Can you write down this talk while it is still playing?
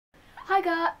Hi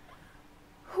guys.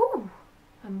 Whew,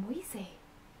 I'm wheezy.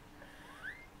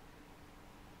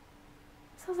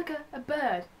 Sounds like a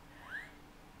bird.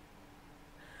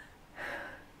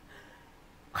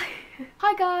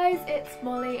 Hi guys, it's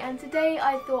Molly, and today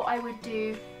I thought I would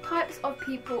do types of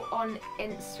people on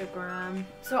Instagram.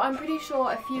 So I'm pretty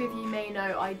sure a few of you may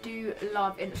know I do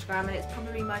love Instagram, and it's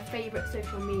probably my favourite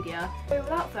social media. So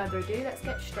without further ado, let's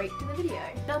get straight to the video.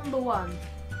 Number 1,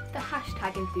 the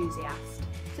hashtag enthusiast.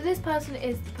 So this person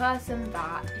is the person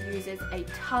that uses a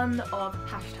ton of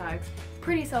hashtags.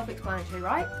 Pretty self-explanatory,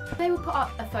 right? They will put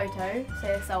up a photo,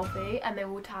 say a selfie, and they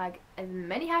will tag as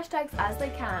many hashtags as they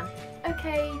can.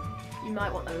 Okay, you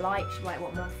might want the likes, you might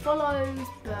want more follows,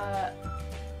 but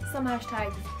some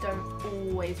hashtags don't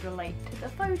always relate to the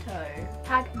photo.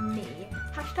 Tag me,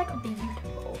 hashtag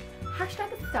beautiful, hashtag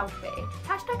selfie,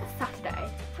 hashtag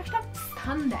Saturday, hashtag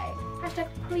Sunday, hashtag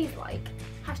please like,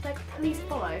 hashtag please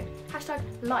follow, hashtag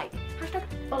like, hashtag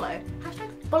follow, hashtag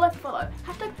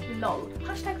lol,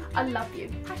 hashtag I love you,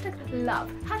 hashtag love,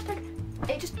 hashtag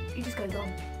it just goes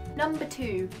on. Number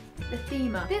 2, the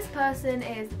themer. This person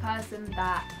is the person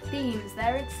that themes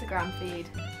their Instagram feed.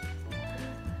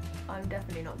 I'm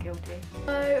definitely not guilty.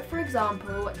 So, for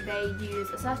example, they use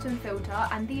a certain filter,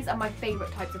 and these are my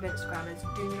favourite types of Instagrammers,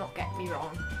 do not get me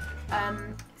wrong.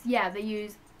 Yeah, they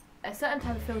use a certain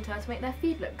type of filter to make their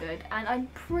feed look good, and I'm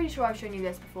pretty sure I've shown you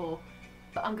this before,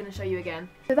 but I'm going to show you again.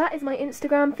 So that is my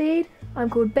Instagram feed. I'm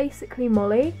called Basically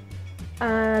Molly,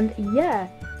 and yeah,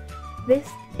 this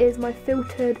is my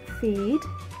filtered feed.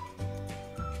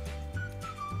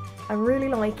 I really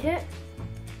like it,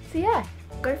 so yeah,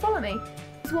 go follow me.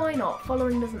 Why not?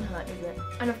 Following doesn't hurt, does it?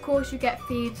 And of course you get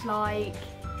feeds like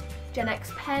Gen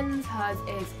X Pens, hers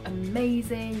is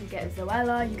amazing, you get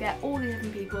Zoella, you get all these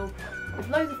different people with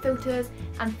loads of filters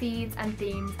and feeds and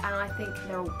themes, and I think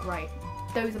they're all great.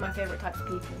 Those are my favourite types of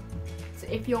people. So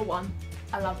if you're one,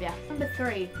 I love ya. Number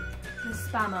 3, the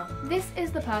spammer. This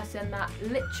is the person that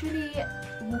literally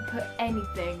will put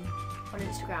anything on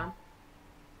Instagram.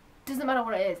 Doesn't matter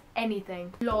what it is,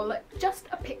 anything. Lol, just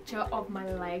a picture of my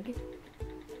leg.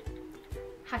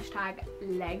 Hashtag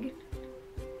leg.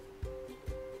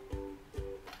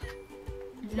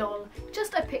 Lol,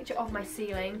 just a picture of my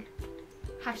ceiling.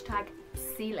 Hashtag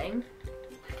ceiling.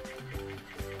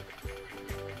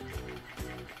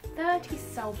 30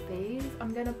 selfies.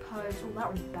 I'm gonna post, oh that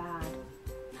one's bad.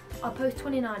 I'll post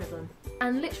 29 of them.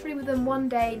 And literally within one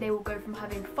day they will go from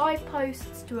having 5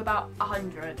 posts to about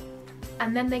 100.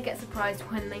 And then they get surprised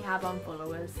when they have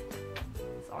unfollowers.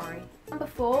 Sorry. Number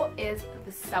 4 is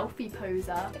the selfie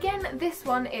poser. Again, this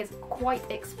one is quite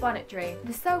explanatory.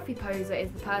 The selfie poser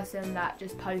is the person that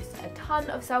just posts a ton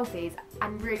of selfies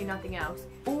and really nothing else.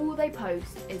 All they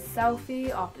post is selfie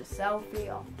after selfie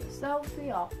after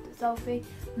selfie after selfie,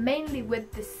 mainly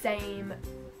with the same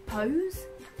pose.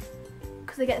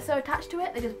 Because they get so attached to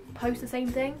it, they just post the same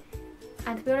thing.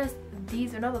 And to be honest,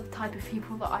 these are another type of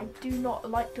people that I do not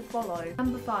like to follow.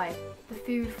 Number 5, the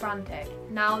food frantic.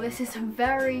 Now this is a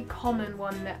very common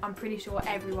one that I'm pretty sure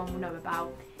everyone will know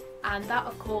about. And that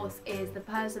of course is the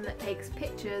person that takes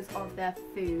pictures of their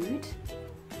food.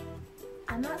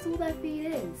 And that's all their feed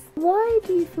is. Why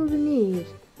do you feel the need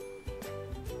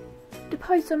to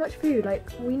post so much food? Like,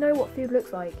 we know what food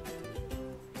looks like.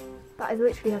 That is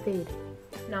literally her feed.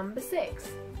 Number 6,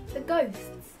 the ghosts.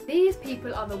 These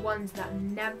people are the ones that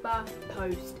never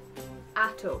post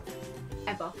at all,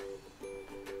 ever.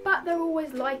 But they're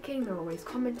always liking, they're always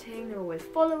commenting, they're always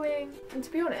following. And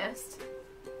to be honest,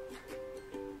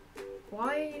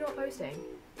 why are you not posting?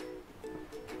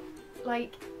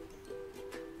 Like,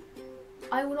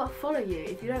 I will not follow you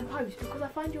if you don't post because I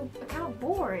find your account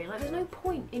boring. Like, there's no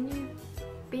point in you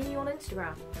being on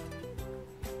Instagram.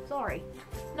 Sorry.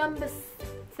 Number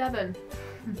 7,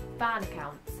 fan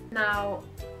accounts. Now,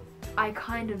 I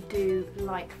kind of do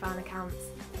like fan accounts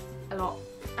a lot.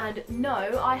 And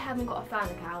no, I haven't got a fan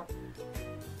account,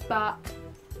 but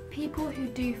people who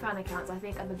do fan accounts I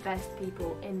think are the best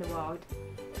people in the world.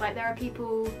 Like, there are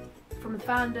people from the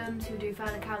fandoms who do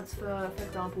fan accounts for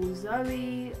example,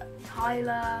 Zoe,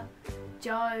 Tyler,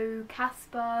 Joe,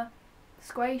 Casper,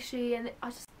 Squishy, and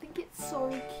I just think it's so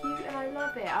cute and I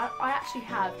love it. I actually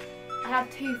have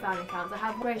 2 fan accounts. I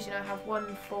have Squishy and I have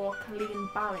one for Colleen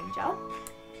Ballinger.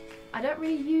 I don't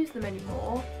really use them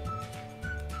anymore,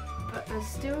 but they're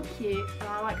still cute and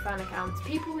I like fan accounts.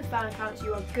 People with fan accounts,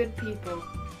 you are good people.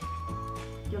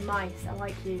 You're nice, I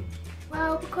like you.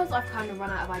 Well, because I've kind of run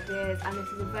out of ideas and this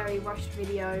is a very rushed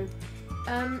video,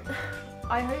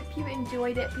 I hope you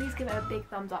enjoyed it. Please give it a big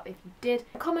thumbs up if you did.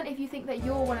 Comment if you think that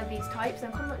you're one of these types,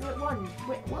 and comment which one.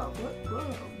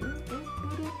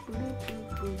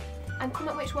 and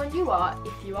comment which one you are,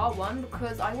 if you are one,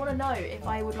 because I want to know if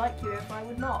I would like you or if I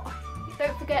would not.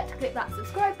 Don't forget to click that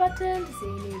subscribe button to see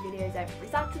new videos every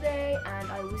Saturday,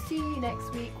 and I will see you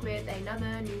next week with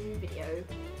another new video.